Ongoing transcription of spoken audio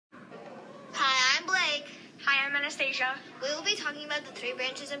Anastasia. We will be talking about the three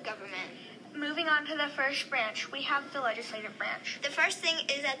branches of government. Moving on to the first branch, we have the legislative branch. The first thing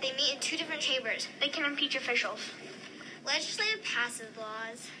is that they meet in two different chambers. They can impeach officials. Legislative passes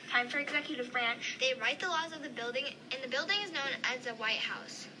laws. Time for executive branch. They write the laws of the building, and the building is known as the White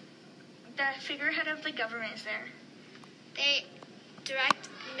House. The figurehead of the government is there. They direct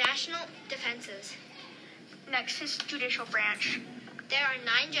national defenses. Next is judicial branch. There are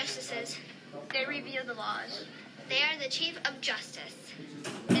 9 justices. They review the laws. They are the chief of justice.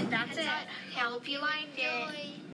 And that's it. Hope you liked it.